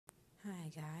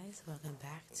guys, welcome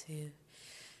back to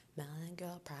Melanin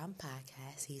Girl Problem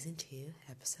Podcast, Season 2,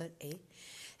 Episode 8.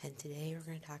 And today we're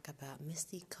going to talk about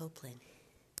Misty Copeland.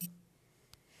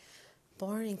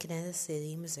 Born in Kansas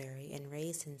City, Missouri, and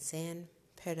raised in San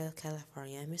Pedro,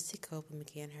 California, Misty Copeland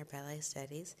began her ballet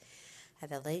studies at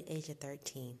the late age of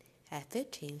 13. At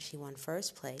 15, she won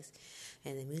first place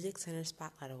in the Music Center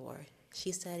Spotlight Award.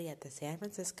 She studied at the San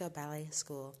Francisco Ballet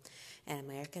School and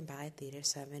American Ballet Theater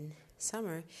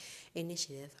Summer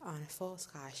Initiative on a full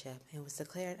scholarship and was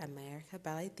declared American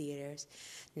Ballet Theater's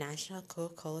National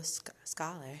Coca-Cola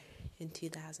Scholar in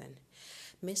 2000.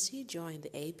 Misty joined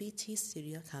the ABT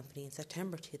Studio Company in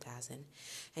September 2000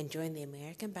 and joined the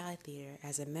American Ballet Theater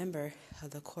as a member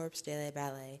of the Corps de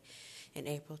Ballet in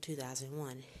April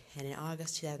 2001, and in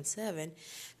August 2007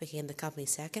 became the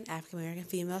company's second African-American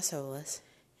female soloist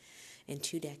in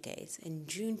 2 decades. In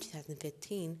June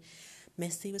 2015,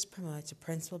 Misty was promoted to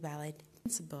principal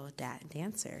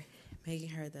dancer, making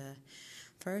her the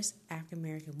first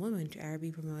African-American woman to ever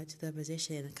be promoted to the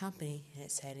position in the company in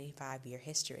its 75-year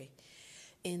history.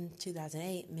 In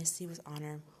 2008, Misty was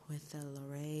honored with the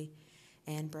Laurie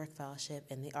Ann Burke Fellowship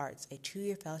in the Arts, a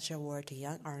 2-year fellowship award to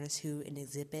young artists who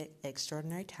exhibit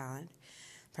extraordinary talent,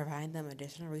 providing them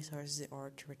additional resources in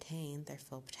order to retain their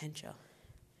full potential.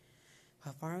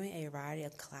 Performing a variety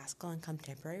of classical and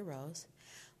contemporary roles,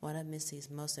 one of Misty's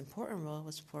most important roles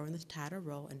was performing the title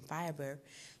role in Firebird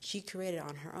she created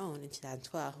on her own in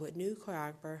 2012 with new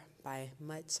choreographer by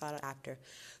much sought-after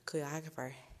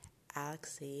choreographer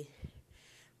Alexei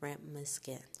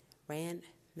Raminsky.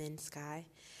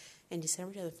 In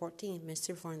December 2014,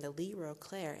 Misty performed the lead role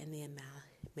Claire in the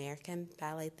American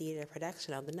Ballet Theater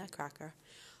production of The Nutcracker,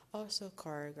 also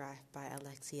choreographed by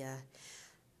Alexia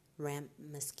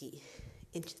Raminsky.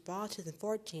 In fall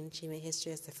 2014, she made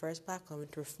history as the first Black woman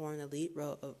to perform the lead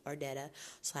role of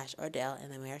Ardetta/Ardell in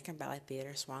the American Ballet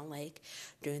Theater Swan Lake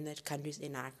during the country's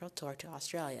inaugural tour to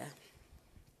Australia.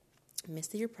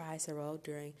 Misty reprised her role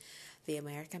during the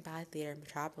American Ballet Theater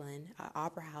Metropolitan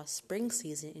Opera House spring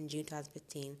season in June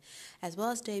 2015, as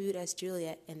well as debuted as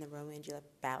Juliet in the Romeo and Juliet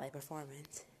ballet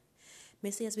performance.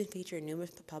 Misty has been featured in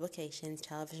numerous publications,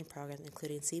 television programs,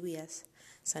 including CBS,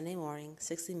 Sunday Morning,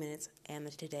 60 Minutes, and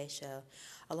The Today Show,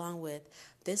 along with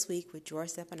This Week with George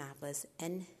Stephanopoulos,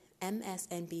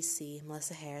 MSNBC,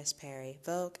 Melissa Harris Perry,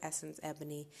 Vogue, Essence,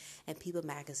 Ebony, and People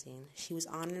magazine. She was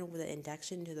honored with an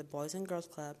induction to the Boys and Girls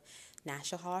Club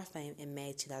National Hall of Fame in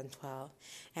May 2012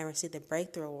 and received the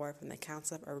Breakthrough Award from the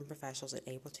Council of Urban Professionals in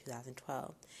April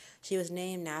 2012. She was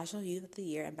named National Youth of the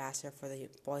Year Ambassador for the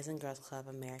Boys and Girls Club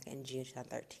of America in June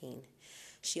 2013.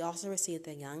 She also received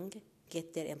the Young,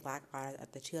 Gifted, and Black honors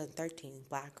at the 2013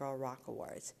 Black Girl Rock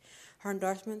Awards. Her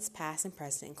endorsements, past and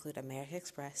present, include American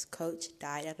Express, Coach,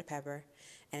 Diet Dr. Pepper,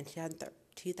 and in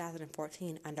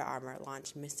 2014, Under Armour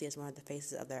launched Misty as one of the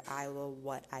faces of their I Will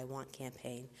What I Want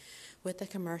campaign, with a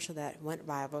commercial that went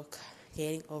viral,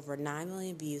 gaining over 9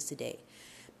 million views to date.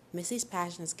 Misty's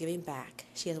passion is giving back.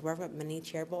 She has worked with many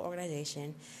charitable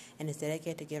organizations and is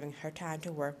dedicated to giving her time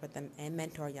to work with them and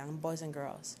mentor young boys and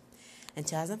girls. In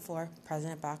 2004,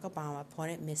 President Barack Obama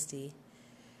appointed Misty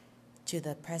to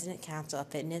the President Council of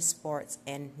Fitness, Sports,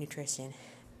 and Nutrition.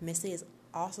 Misty is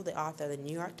also the author of the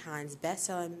New York Times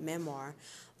best-selling memoir,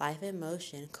 Life in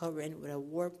Motion, co-written with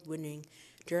award-winning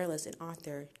journalist and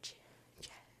author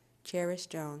Cherish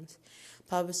Jones,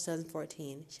 published in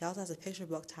 2014. She also has a picture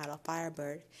book titled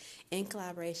Firebird, in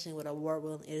collaboration with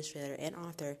award-winning illustrator and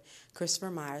author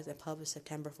Christopher Myers, and published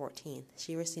September 14th.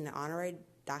 She received an honorary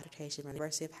doctoration from the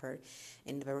University of Harvard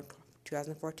in November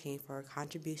 2014 for her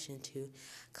contribution to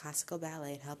classical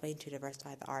ballet and helping to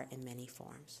diversify the art in many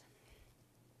forms.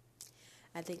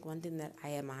 I think one thing that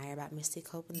I admire about Misty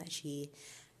Copeland that she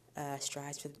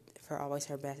strives for always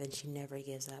her best, and she never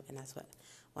gives up, and that's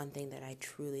one thing that I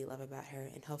truly love about her,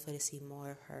 and hopefully to see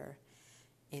more of her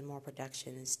in more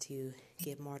productions to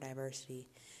give more diversity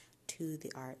to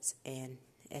the arts. And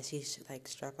as she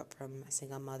struck up from a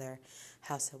single mother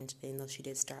household, even though she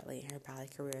did start late in her ballet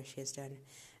career, she has done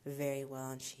very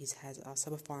well, and she has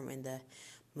also performed in the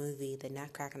movie The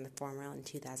Nutcracker and the Former in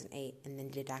 2008, and then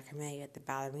did a documentary at the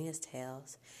Ballerina's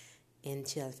Tales in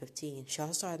 2015. She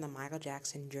also starred in the Michael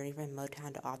Jackson Journey from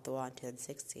Motown to Off the Wall in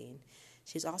 2016.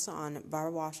 She's also on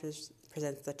Barbara Walters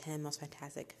Presents the 10 Most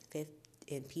Fantastic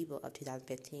People of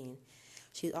 2015.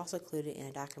 She's also included in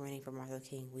a documentary for Martin Luther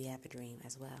King, We Have a Dream,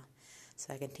 as well.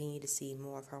 So I continue to see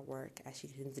more of her work as she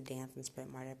continues to dance and spread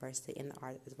more diversity in the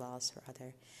art, as well as for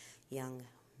other young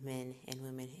men and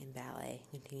women in ballet.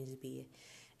 Continues to be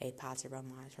a positive role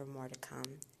model for more to come.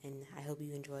 And I hope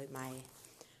you enjoyed my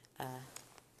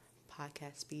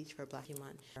podcast speech for Black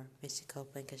Month for Misty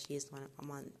Copeland, because she is one I'm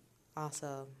on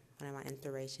also one of my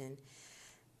inspiration,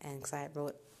 and because I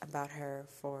wrote about her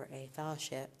for a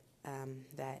fellowship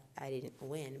that I didn't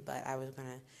win, but I was going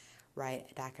to write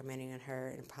a documentary on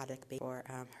her and project for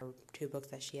her 2 books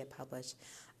that she had published,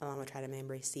 along with Try to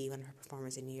Memory C, one of her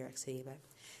performers in New York City, but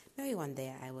maybe one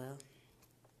day I will.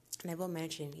 And I will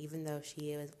mention, even though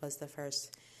she was the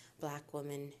first Black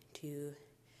woman to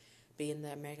be in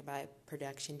the American Ballet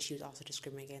production, she was also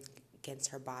discriminated against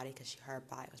her body because her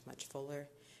body was much fuller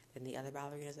than the other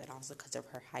ballerinas, and also because of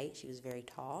her height. She was very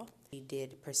tall. She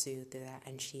did pursue through that,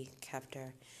 and she kept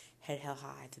her head held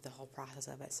high through the whole process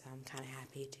of it, so I'm kind of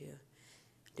happy to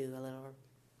do a little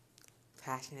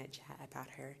passionate chat about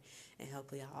her, and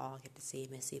hopefully I'll all get to see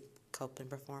Misty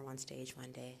Copeland perform on stage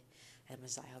one day, and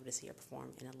I hope to see her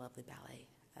perform in a lovely ballet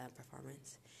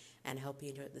performance. And I hope you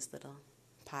enjoyed this little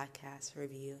podcast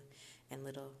review and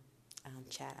little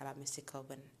chat about Misty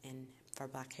Copeland and for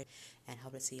Black Hair, and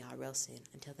hope to see y'all real soon.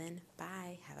 Until then,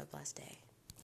 bye. Have a blessed day.